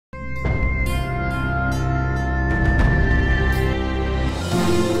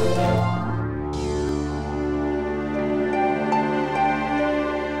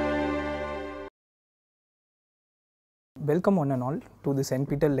Welcome one and all to this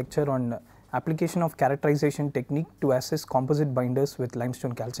NPTEL lecture on application of characterization technique to assess composite binders with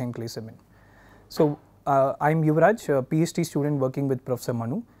limestone calcined clay cement. So, I am Yuvraj, a PhD student working with Professor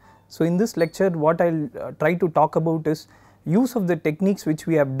Manu. So, in this lecture what I will try to talk about is use of the techniques which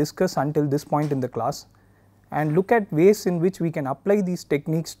we have discussed until this point in the class and look at ways in which we can apply these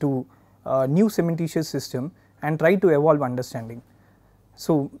techniques to new cementitious system and try to evolve understanding.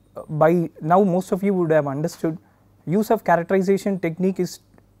 So, by now most of you would have understood use of characterization technique is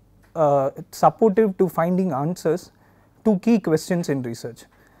supportive to finding answers to key questions in research.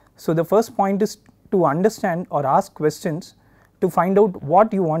 So, the first point is to understand or ask questions to find out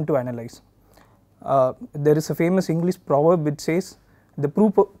what you want to analyze. There is a famous English proverb which says the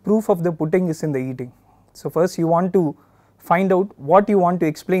proof of the pudding is in the eating. So, first you want to find out what you want to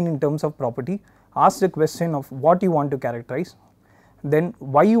explain in terms of property, ask the question of what you want to characterize, then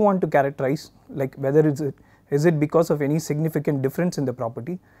why you want to characterize, like whether is it because of any significant difference in the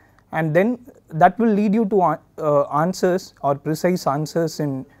property, and then that will lead you to answers or precise answers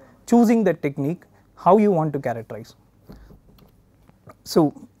in choosing the technique how you want to characterize.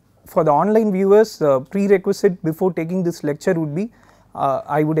 So, for the online viewers, prerequisite before taking this lecture would be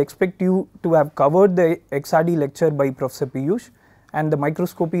I would expect you to have covered the XRD lecture by Professor Piyush and the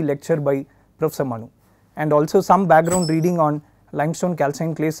microscopy lecture by Professor Manu, and also some background reading on limestone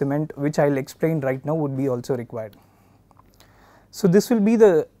calcined clay cement, which I will explain right now, would be also required. So, this will be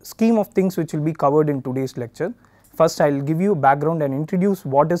the scheme of things which will be covered in today's lecture. First, I will give you background and introduce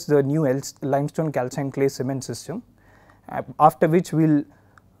what is the new limestone calcined clay cement system, after which we will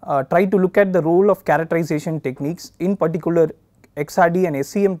try to look at the role of characterization techniques, in particular XRD and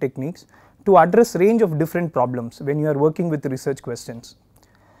SEM techniques, to address range of different problems when you are working with research questions.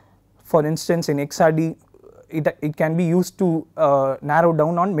 For instance, in XRD it can be used to narrow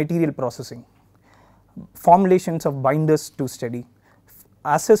down on material processing, formulations of binders to study,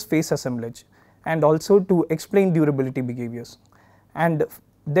 assess phase assemblage, and also to explain durability behaviors. And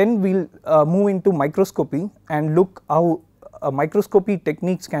then we will move into microscopy and look how microscopy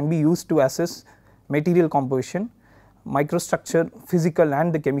techniques can be used to assess material composition, microstructure, physical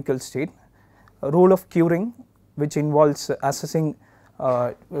and the chemical state, role of curing, which involves assessing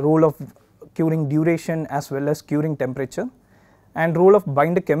role of curing duration as well as curing temperature, and role of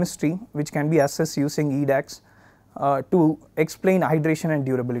binder chemistry, which can be assessed using EDAX to explain hydration and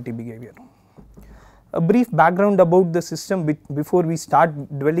durability behavior. A brief background about the system before we start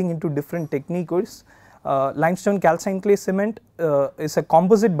dwelling into different techniques. Limestone calcined clay cement is a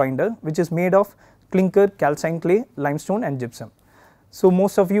composite binder which is made of clinker, calcined clay, limestone and gypsum. So,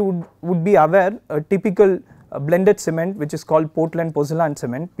 most of you would be aware a typical blended cement which is called Portland pozzolan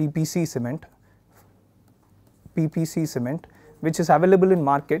cement, PPC cement, which is available in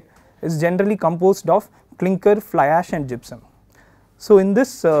market, is generally composed of clinker, fly ash and gypsum. So, in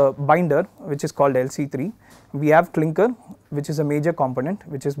this binder which is called LC3, we have clinker, which is a major component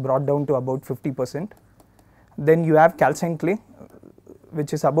which is brought down to about 50%. Then you have calcined clay,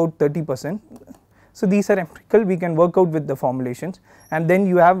 which is about 30%. So, these are empirical, we can work out with the formulations, and then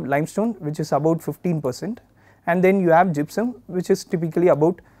you have limestone, which is about 15%, and then you have gypsum, which is typically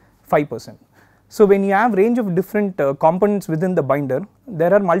about 5%. So, when you have range of different components within the binder,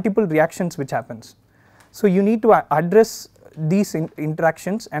 there are multiple reactions which happens. So, you need to address these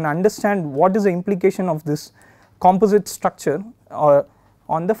interactions and understand what is the implication of this composite structure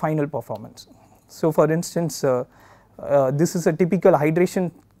on the final performance. So, for instance, this is a typical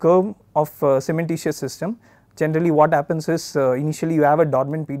hydration curve of cementitious system. Generally what happens is initially you have a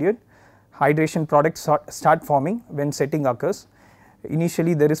dormant period, hydration products start forming when setting occurs.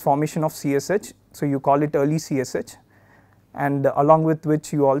 Initially there is formation of CSH, so you call it early CSH, and along with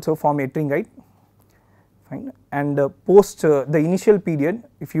which you also form ettringite. Fine. And post the initial period,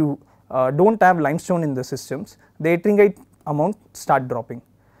 if you do not have limestone in the systems, the ettringite amount start dropping.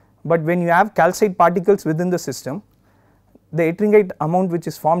 But when you have calcite particles within the system, the ettringite amount which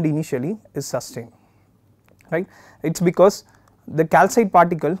is formed initially is sustained, right. It is because the calcite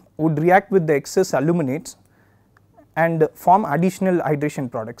particle would react with the excess aluminates and form additional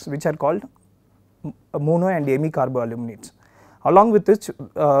hydration products which are called mono and hemicarboaluminates. Along with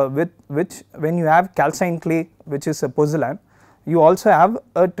which when you have calcined clay, which is a pozzolan, you also have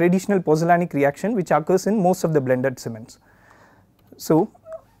a traditional pozzolanic reaction which occurs in most of the blended cements. So,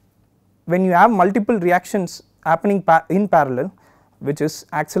 when you have multiple reactions happening in parallel, which is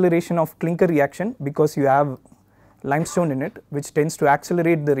acceleration of clinker reaction because you have limestone in it, which tends to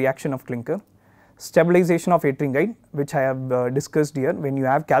accelerate the reaction of clinker, stabilization of ettringite, which I have discussed here. When you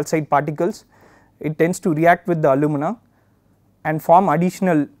have calcite particles, it tends to react with the alumina and form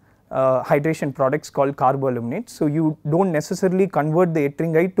additional hydration products called carboaluminates. So, you do not necessarily convert the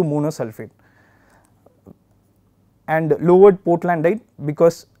ettringite to monosulfate, and lowered portlandite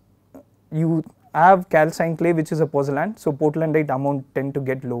because you have calcined clay which is a pozzolan. So, portlandite amount tend to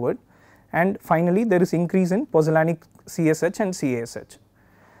get lowered, and finally, there is increase in pozzolanic CSH and CASH.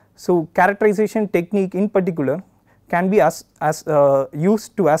 So, characterization technique in particular can be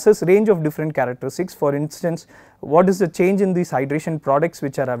used to assess range of different characteristics. For instance, what is the change in these hydration products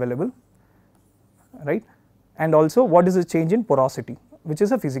which are available, right, and also what is the change in porosity, which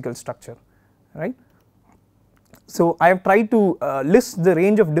is a physical structure, right. So, I have tried to list the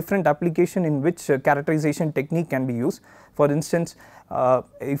range of different application in which characterization technique can be used. For instance,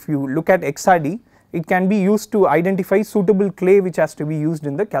 if you look at XRD, it can be used to identify suitable clay which has to be used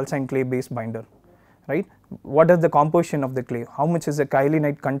in the calcined clay based binder, right. What is the composition of the clay, how much is the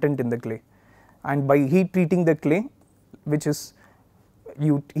kyelinite content in the clay, and by heat treating the clay, which is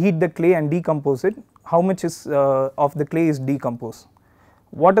you heat the clay and decompose it, how much is of the clay is decomposed.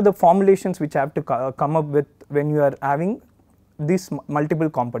 What are the formulations which have to come up with when you are having these multiple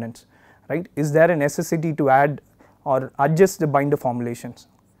components, right. Is there a necessity to add or adjust the binder formulations?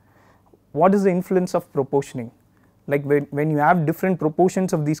 What is the influence of proportioning? Like when you have different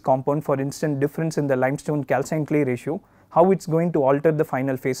proportions of these compounds, for instance difference in the limestone calcined clay ratio, how it is going to alter the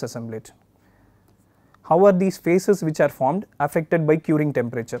final phase assemblage? How are these phases which are formed affected by curing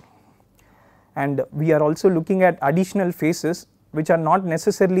temperature? And we are also looking at additional phases which are not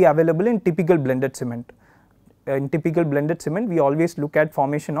necessarily available in typical blended cement. In typical blended cement, we always look at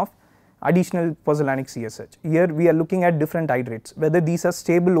formation of additional pozzolanic CSH. Here we are looking at different hydrates, whether these are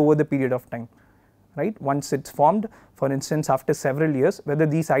stable over the period of time, right. Once it is formed, for instance after several years, whether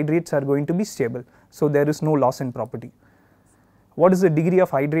these hydrates are going to be stable, so there is no loss in property. What is the degree of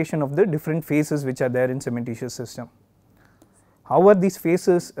hydration of the different phases which are there in cementitious system? How are these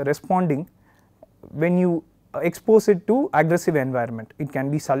phases responding when you expose it to aggressive environment? It can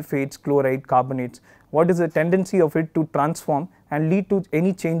be sulfates, chloride, carbonates. What is the tendency of it to transform and lead to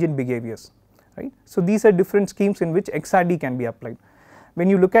any change in behaviors, right. So, these are different schemes in which XRD can be applied. When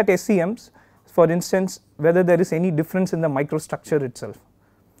you look at SEMs, for instance, whether there is any difference in the microstructure itself,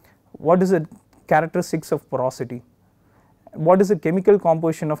 what is the characteristics of porosity, what is the chemical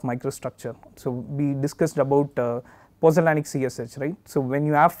composition of microstructure. So, we discussed about pozzolanic CSH, right. So, when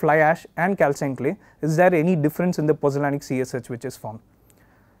you have fly ash and calcined clay, is there any difference in the pozzolanic CSH which is formed?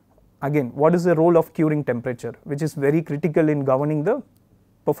 Again, what is the role of curing temperature, which is very critical in governing the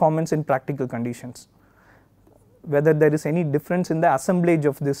performance in practical conditions? Whether there is any difference in the assemblage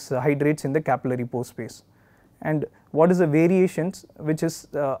of this hydrates in the capillary pore space, and what is the variations which is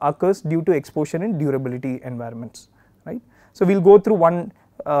occurs due to exposure in durability environments, right. So, we will go through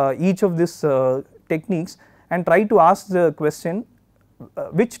each of these techniques and try to ask the question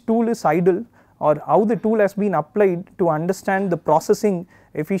which tool is ideal, or how the tool has been applied to understand the processing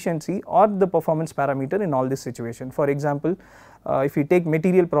efficiency or the performance parameter in all this situation. For example, if you take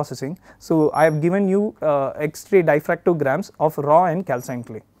material processing, so I have given you X-ray diffractograms of raw and calcined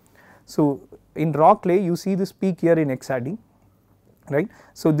clay. So, in raw clay you see this peak here in XRD, right.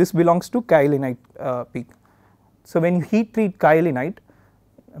 So, this belongs to kyelinite peak. So, when you heat treat kyelinite,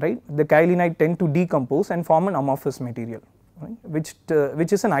 right, the kyelinite tend to decompose and form an amorphous material, right,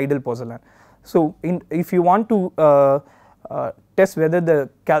 which is an ideal pozzolan. So, if you want to test whether the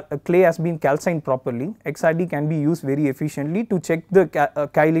clay has been calcined properly, XRD can be used very efficiently to check the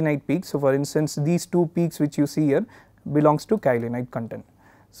kyelinite peaks. So, for instance these two peaks which you see here belongs to kyelinite content.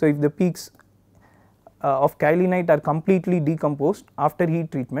 So, if the peaks of kyelinite are completely decomposed after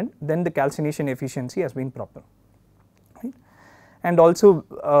heat treatment, then the calcination efficiency has been proper, right. And also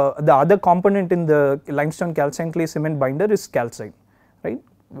the other component in the limestone calcined clay cement binder is calcite, right.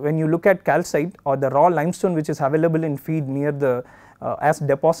 When you look at calcite or the raw limestone which is available in feed near the as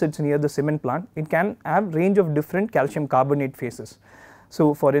deposits near the cement plant, it can have range of different calcium carbonate phases.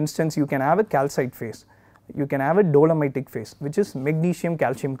 So, for instance you can have a calcite phase, you can have a dolomitic phase which is magnesium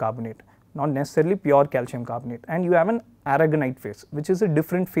calcium carbonate, not necessarily pure calcium carbonate, and you have an aragonite phase which is a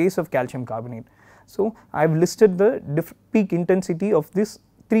different phase of calcium carbonate. So, I have listed the peak intensity of these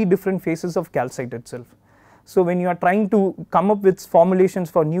 3 different phases of calcite itself. So, when you are trying to come up with formulations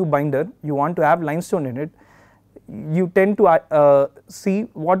for new binder, you want to have limestone in it, you tend to see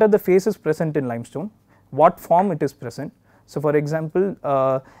what are the phases present in limestone, what form it is present. So, for example,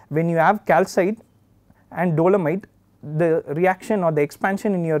 when you have calcite and dolomite, the reaction or the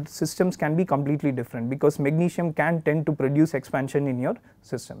expansion in your systems can be completely different, because magnesium can tend to produce expansion in your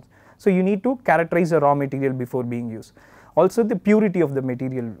systems. So, you need to characterize the raw material before being used. Also the purity of the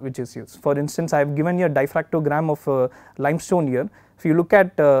material which is used. For instance, I have given you a diffractogram of limestone here. If you look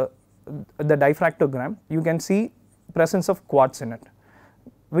at the diffractogram, you can see presence of quartz in it,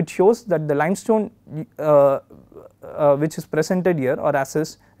 which shows that the limestone which is presented here or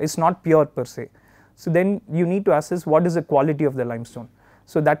assessed is not pure per se. So then you need to assess what is the quality of the limestone.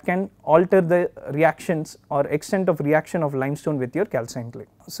 So that can alter the reactions or extent of reaction of limestone with your calcined clay.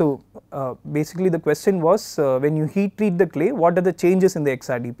 So basically the question was, when you heat treat the clay, what are the changes in the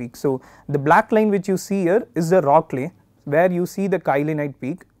XRD peak? So the black line which you see here is the raw clay, where you see the kyelinite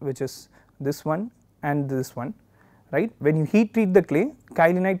peak, which is this one and this one, right. When you heat treat the clay,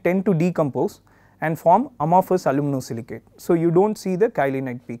 kyelinite tend to decompose and form amorphous aluminosilicate. So you do not see the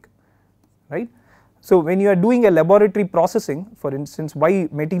kyelinite peak, right. So when you are doing a laboratory processing, for instance, why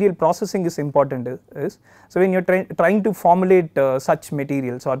material processing is important is, so when you are trying to formulate such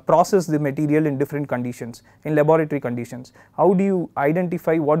materials or process the material in different conditions, in laboratory conditions, how do you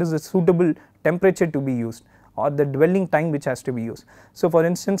identify what is the suitable temperature to be used or the dwelling time which has to be used. So for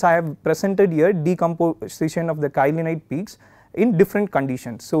instance, I have presented here decomposition of the kyelinite peaks in different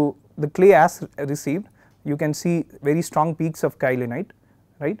conditions. So the clay as received, you can see very strong peaks of kyelinite,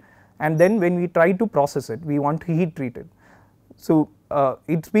 right. And then when we try to process it, we want to heat treat it. So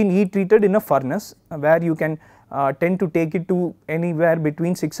it has been heat treated in a furnace where you can tend to take it to anywhere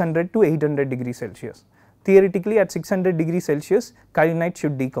between 600 to 800 degrees Celsius. Theoretically at 600 degrees Celsius, kyelinite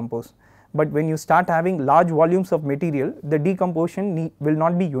should decompose, but when you start having large volumes of material, the decomposition will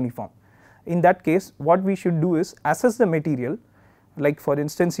not be uniform. In that case, what we should do is assess the material, like for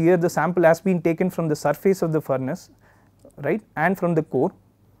instance here the sample has been taken from the surface of the furnace, right, and from the core,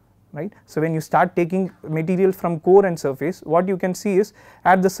 right. So when you start taking material from core and surface, what you can see is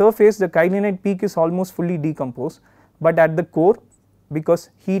at the surface the kyelinite peak is almost fully decomposed, but at the core, because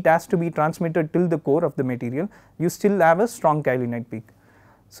heat has to be transmitted till the core of the material, you still have a strong kyelinite peak.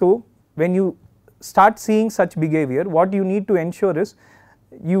 So when you start seeing such behavior, what you need to ensure is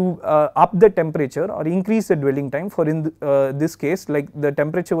you up the temperature or increase the dwelling time. For in this case, like the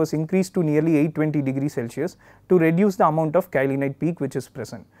temperature was increased to nearly 820 degrees Celsius to reduce the amount of kyelinite peak which is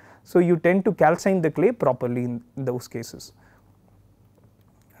present. So you tend to calcine the clay properly in those cases,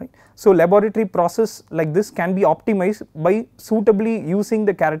 right. So laboratory process like this can be optimized by suitably using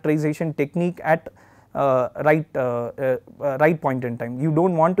the characterization technique at right point in time. You do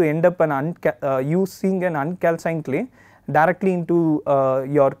not want to end up using an uncalcined clay directly into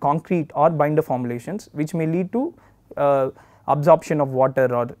your concrete or binder formulations, which may lead to absorption of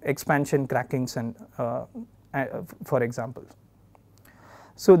water or expansion crackings and for example.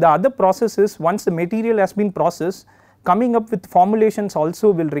 So the other process is, once the material has been processed, coming up with formulations also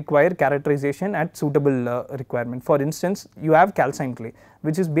will require characterization at suitable requirement. For instance, you have calcined clay,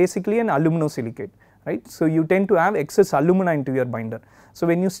 which is basically an aluminosilicate, right. So you tend to have excess alumina into your binder. So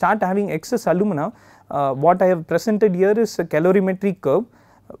when you start having excess alumina, what I have presented here is a calorimetry curve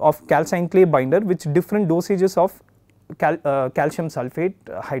of calcined clay binder with different dosages of calcium sulfate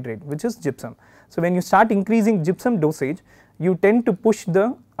hydrate, which is gypsum. So when you start increasing gypsum dosage, you tend to push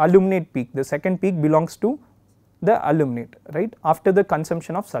the aluminate peak. The second peak belongs to the aluminate, right, after the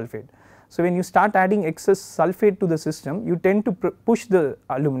consumption of sulfate. So when you start adding excess sulfate to the system, you tend to push the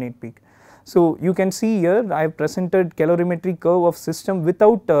aluminate peak. So you can see here I have presented calorimetry curve of system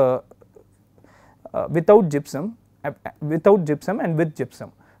without gypsum and with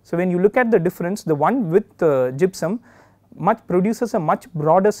gypsum. So when you look at the difference, the one with gypsum produces a much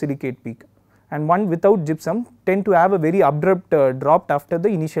broader silicate peak, and one without gypsum tend to have a very abrupt drop after the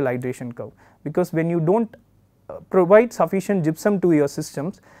initial hydration curve, because when you do not provide sufficient gypsum to your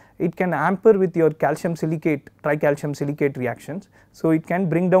systems, it can hamper with your calcium silicate, tricalcium silicate reactions. So it can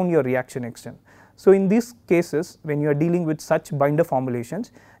bring down your reaction extent. So in these cases, when you are dealing with such binder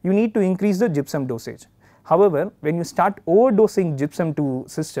formulations, you need to increase the gypsum dosage. However, when you start overdosing gypsum to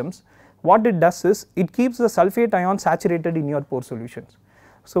systems, what it does is it keeps the sulfate ion saturated in your pore solutions.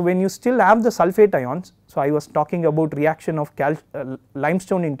 So when you still have the sulfate ions, so I was talking about reaction of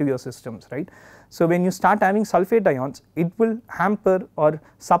limestone into your systems, right. So when you start having sulfate ions, it will hamper or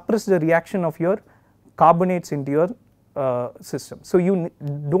suppress the reaction of your carbonates into your system. So you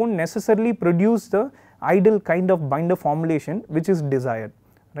do not necessarily produce the ideal kind of binder formulation which is desired,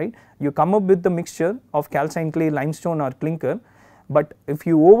 right. You come up with the mixture of calcined clay, limestone or clinker, but if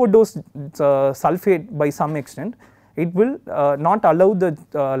you overdose sulfate by some extent, it will not allow the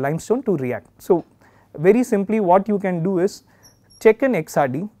limestone to react. So very simply what you can do is check an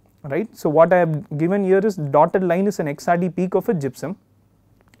XRD, right. So what I have given here is dotted line is an XRD peak of a gypsum,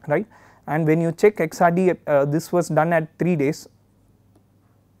 right, and when you check XRD, this was done at 3 days.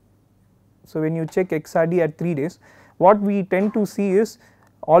 So when you check XRD at 3 days, what we tend to see is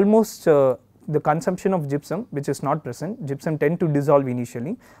almost the consumption of gypsum, which is not present, gypsum tend to dissolve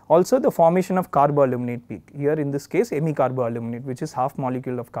initially. Also the formation of carboaluminate peak, here in this case hemicarboaluminate, which is half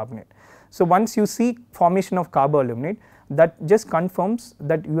molecule of carbonate. So once you see formation of carboaluminate, that just confirms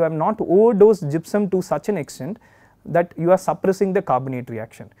that you have not overdosed gypsum to such an extent that you are suppressing the carbonate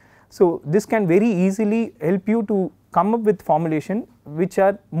reaction. So this can very easily help you to come up with formulation which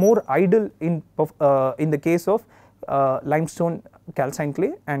are more ideal in the case of limestone calcined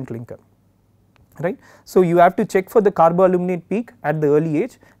clay and clinker, right. So you have to check for the carboaluminate peak at the early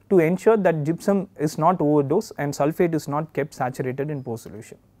age to ensure that gypsum is not overdosed and sulphate is not kept saturated in pore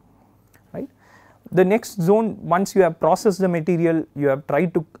solution, right. The next zone, once you have processed the material, you have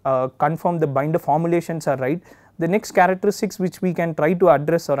tried to confirm the binder formulations are right. The next characteristics which we can try to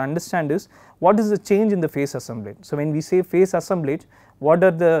address or understand is what is the change in the phase assemblage. So when we say phase assemblage, what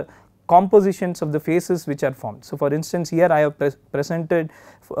are the compositions of the phases which are formed. So for instance, here I have presented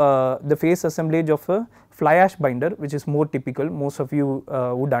the phase assemblage of a fly ash binder, which is more typical, most of you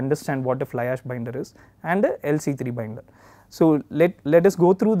would understand what a fly ash binder is, and a LC3 binder. So let us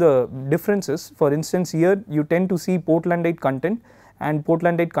go through the differences. For instance, here you tend to see portlandite content, and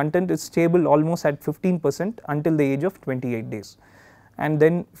portlandite content is stable almost at 15% until the age of 28 days. And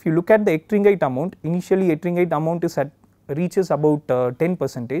then if you look at the ettringite amount, initially ettringite amount is reaches about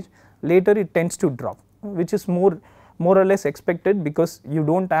 10%, later it tends to drop, which is more or less expected because you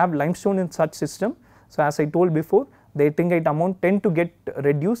do not have limestone in such system. So as I told before, the ettringite amount tend to get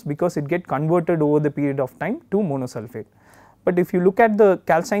reduced because it get converted over the period of time to monosulphate. But if you look at the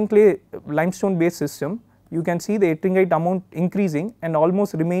calcined clay limestone based system, you can see the ettringite amount increasing and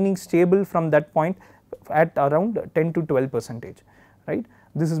almost remaining stable from that point at around 10 to 12%, right.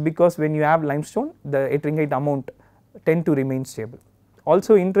 This is because when you have limestone, the ettringite amount tend to remain stable.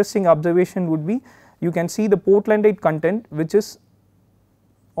 Also interesting observation would be, you can see the portlandite content which is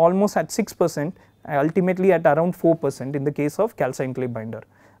almost at 6%, ultimately at around 4% in the case of calcined clay binder,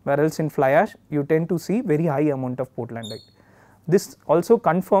 whereas in fly ash you tend to see very high amount of portlandite. This also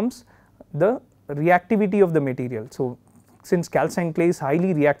confirms the reactivity of the material. So since calcined clay is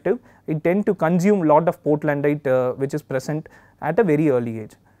highly reactive, it tend to consume lot of portlandite which is present at a very early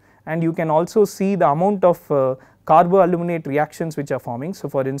age. And you can also see the amount of carboaluminate reactions which are forming. So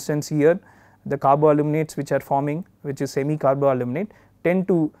for instance, here the carboaluminates which are forming, which is semi carboaluminate, tend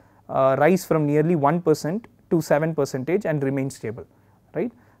to rise from nearly 1% to 7% and remain stable,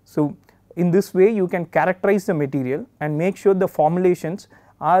 right. So in this way you can characterize the material and make sure the formulations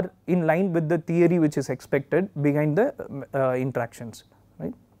are in line with the theory which is expected behind the interactions,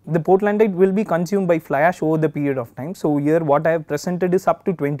 right. The portlandite will be consumed by fly ash over the period of time. So here what I have presented is up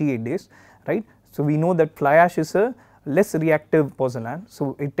to 28 days, right. So we know that fly ash is a less reactive pozzolan,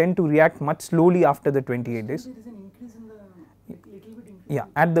 so it tend to react much slowly after the 28 days. There is an increase in the little bit increase. Yeah,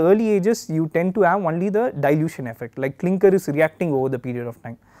 at the early ages you tend to have only the dilution effect, like clinker is reacting over the period of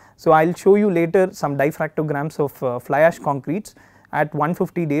time. So I will show you later some diffractograms of fly ash concretes at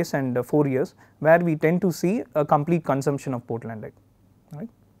 150 days and 4 years, where we tend to see a complete consumption of portlandite, right.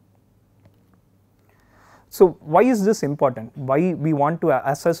 So why is this important? Why we want to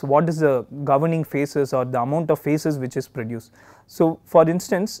assess what is the governing phases or the amount of phases which is produced? So for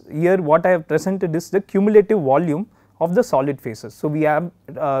instance, here what I have presented is the cumulative volume of the solid phases. So we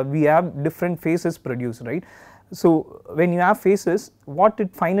have different phases produced, right. So when you have phases, what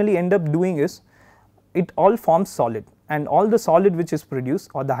it finally end up doing is it all forms solid, and all the solid which is produced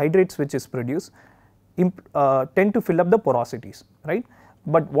or the hydrates which is produced tend to fill up the porosities, right.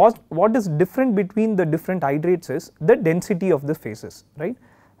 But what is different between the different hydrates is the density of the phases, right.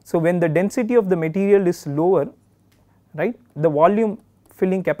 So when the density of the material is lower, right, the volume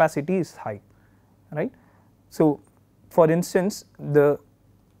filling capacity is high, right. So for instance,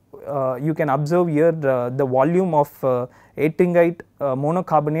 you can observe here the volume of ettringite,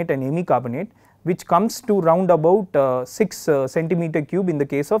 monocarbonate and hemicarbonate, which comes to round about 6 centimeter cube in the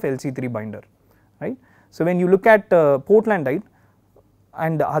case of LC3 binder, right. So when you look at portlandite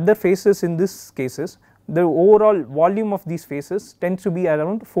and other phases in this cases, the overall volume of these phases tends to be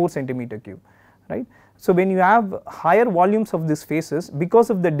around 4 centimeter cube, right. So when you have higher volumes of these phases, because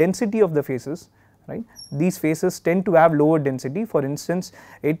of the density of the phases, right, these phases tend to have lower density. For instance,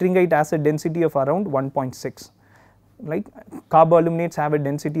 ettringite has a density of around 1.6, like carboaluminates have a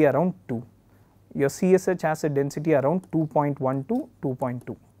density around 2, your CSH has a density around 2.1 to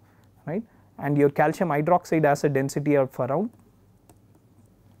 2.2, right, and your calcium hydroxide has a density of around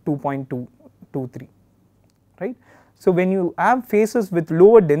 2.223, right. So when you have phases with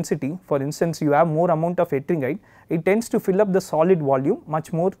lower density, for instance you have more amount of ettringite, it tends to fill up the solid volume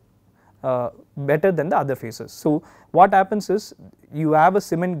much more better than the other phases. So what happens is you have a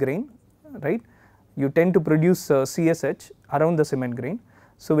cement grain, right, you tend to produce CSH around the cement grain.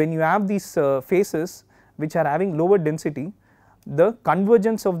 So, when you have these phases which are having lower density, the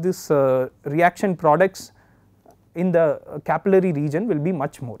convergence of this reaction products in the capillary region will be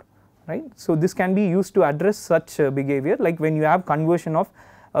much more, right. So, this can be used to address such behavior, like when you have conversion of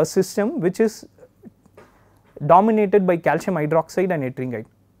a system which is dominated by calcium hydroxide and ettringite,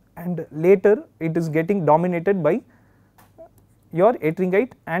 and later it is getting dominated by your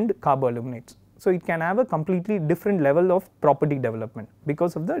ettringite and carboaluminates. So, it can have a completely different level of property development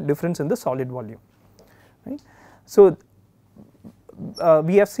because of the difference in the solid volume, right. So,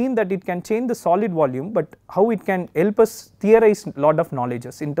 we have seen that it can change the solid volume, but how it can help us theorize lot of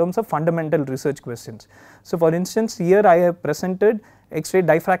knowledges in terms of fundamental research questions. So, for instance, here I have presented X-ray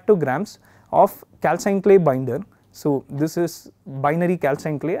diffractograms of calcined clay binder. So, this is binary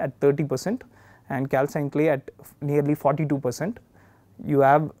calcined clay at 30% and calcined clay at nearly 42%. You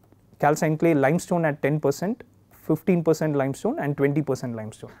have calcined clay limestone at 10%, 15% limestone and 20%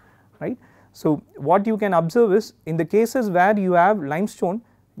 limestone, right. So, what you can observe is in the cases where you have limestone,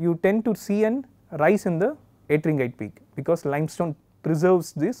 you tend to see an rise in the ettringite peak, because limestone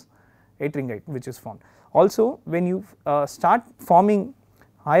preserves this ettringite which is formed. Also, when you start forming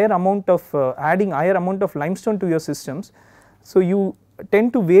higher amount of adding higher amount of limestone to your systems, so you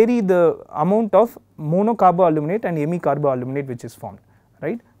tend to vary the amount of monocarboaluminate and hemicarboaluminate which is formed,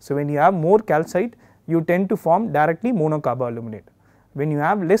 right. So, when you have more calcite, you tend to form directly monocarboaluminate. When you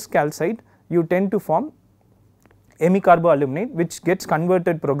have less calcite, you tend to form hemicarboaluminate, which gets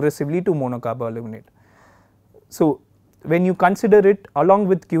converted progressively to monocarboaluminate. So, when you consider it along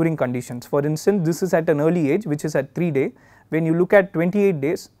with curing conditions, for instance, this is at an early age which is at 3 day. When you look at 28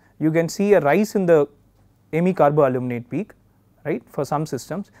 days, you can see a rise in the hemicarboaluminate peak, right, for some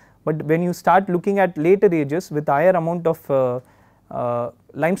systems. But when you start looking at later ages with higher amount of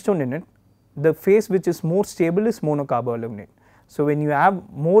limestone in it, the phase which is more stable is monocarboaluminate. So, when you have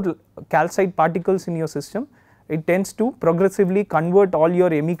more calcite particles in your system, it tends to progressively convert all your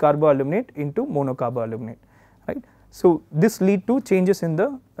hemicarboaluminate into monocarboaluminate, right. So, this lead to changes in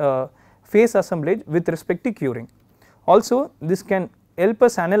the phase assemblage with respect to curing. Also, this can help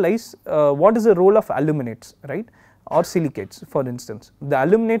us analyze what is the role of aluminates, right, or silicates. For instance, the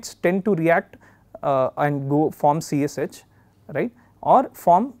aluminates tend to react and go form CSH, right, or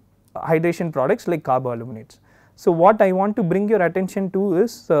form hydration products like carboaluminates. So, what I want to bring your attention to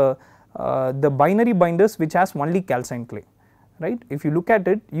is the binary binders which has only calcined clay, right. If you look at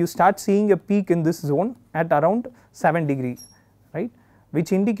it, you start seeing a peak in this zone at around 7 degrees, right,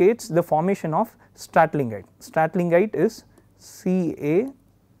 which indicates the formation of stratlingite. Stratlingite is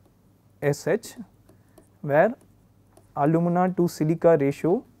CaSH, where alumina to silica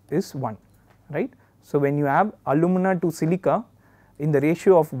ratio is 1, right. So, when you have alumina to silica in the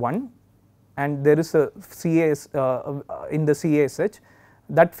ratio of 1 and there is a CaS in the CaSH,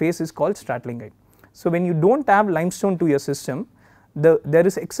 that phase is called stratlingite. So, when you do not have limestone to your system, there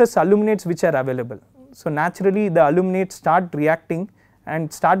is excess aluminates which are available. So, naturally the aluminates start reacting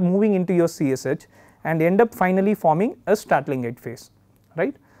and start moving into your CSH and end up finally forming a stratlingite phase,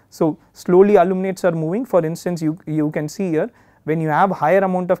 right. So, slowly aluminates are moving. For instance, you can see here when you have higher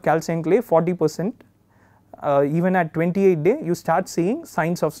amount of calcined clay 40%, even at 28 day you start seeing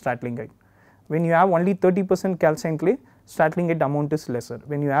signs of stratlingite. When you have only 30% calcined clay, stratlingite amount is lesser.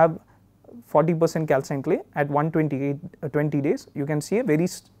 When you have 40% calcined clay at 20 days, you can see a very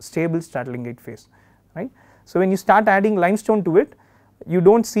stable stratlingite phase, right. So, when you start adding limestone to it, you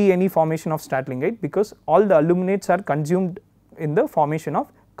do not see any formation of stratlingite, because all the aluminates are consumed in the formation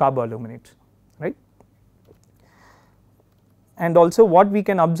of carboaluminates, right. And also what we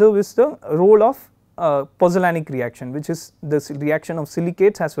can observe is the role of pozzolanic reaction, which is the reaction of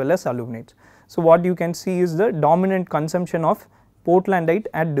silicates as well as aluminates. So, what you can see is the dominant consumption of portlandite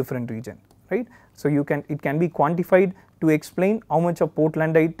at different region, right. So, it can be quantified to explain how much of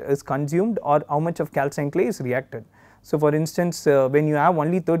portlandite is consumed or how much of calcined clay is reacted. So, for instance, when you have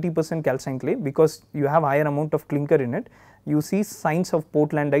only 30% calcined clay, because you have higher amount of clinker in it, you see signs of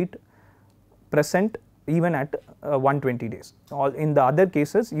portlandite present even at 120 days. In the other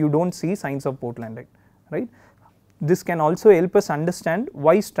cases, you do not see signs of portlandite, right. This can also help us understand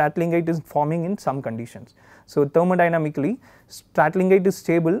why stratlingite is forming in some conditions. So, thermodynamically, stratlingite is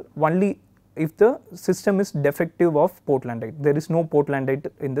stable only if the system is defective of portlandite. There is no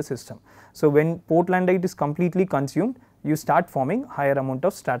portlandite in the system. So, when portlandite is completely consumed, you start forming higher amount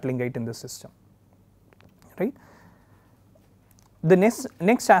of stratlingite in the system, right. The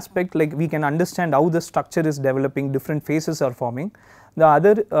next aspect, like we can understand how the structure is developing, different phases are forming. The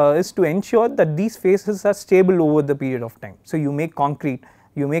other is to ensure that these phases are stable over the period of time. So, you make concrete,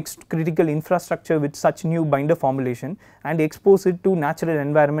 you make critical infrastructure with such new binder formulation and expose it to natural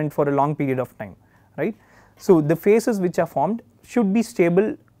environment for a long period of time, right. So, the phases which are formed should be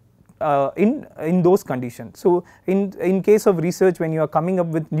stable in those conditions. So, in case of research, when you are coming up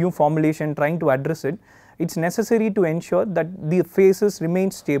with new formulation trying to address it, it is necessary to ensure that the phases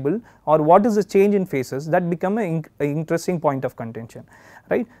remain stable, or what is the change in phases, that become an interesting point of contention,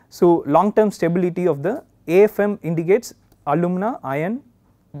 right. So, long term stability of the AFM indicates alumina, iron,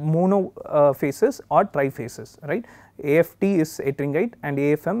 mono phases or triphases, right. AFT is ettringite and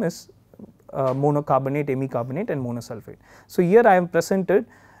AFM is monocarbonate, hemicarbonate and monosulfate. So, here I have presented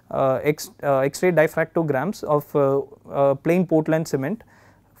X-ray diffractograms of plain Portland cement,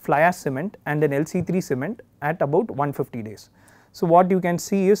 fly ash cement and an LC3 cement at about 150 days. So, what you can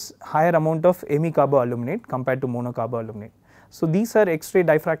see is higher amount of hemicarboaluminate compared to monocarboaluminate. So, these are X-ray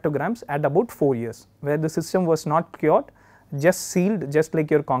diffractograms at about 4 years, where the system was not cured, just sealed just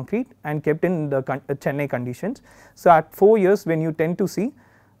like your concrete and kept in the Chennai conditions. So, at 4 years when you tend to see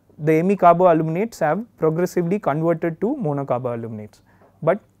the hemicarboaluminates have progressively converted to monocarboaluminates,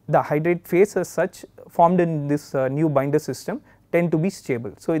 but the hydrate phase as such formed in this new binder system tend to be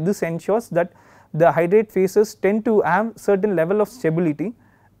stable. So, this ensures that the hydrate phases tend to have certain level of stability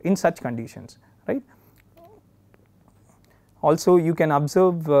in such conditions, right. Also, you can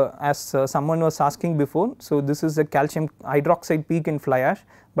observe as someone was asking before. So, this is the calcium hydroxide peak in fly ash,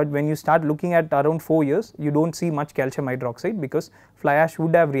 but when you start looking at around 4 years, you do not see much calcium hydroxide, because fly ash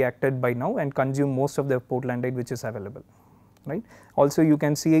would have reacted by now and consumed most of the Portlandite which is available, right. Also, you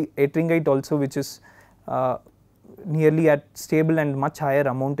can see ettringite also, which is nearly at stable and much higher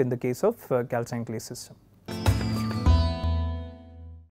amount in the case of calcined clay system.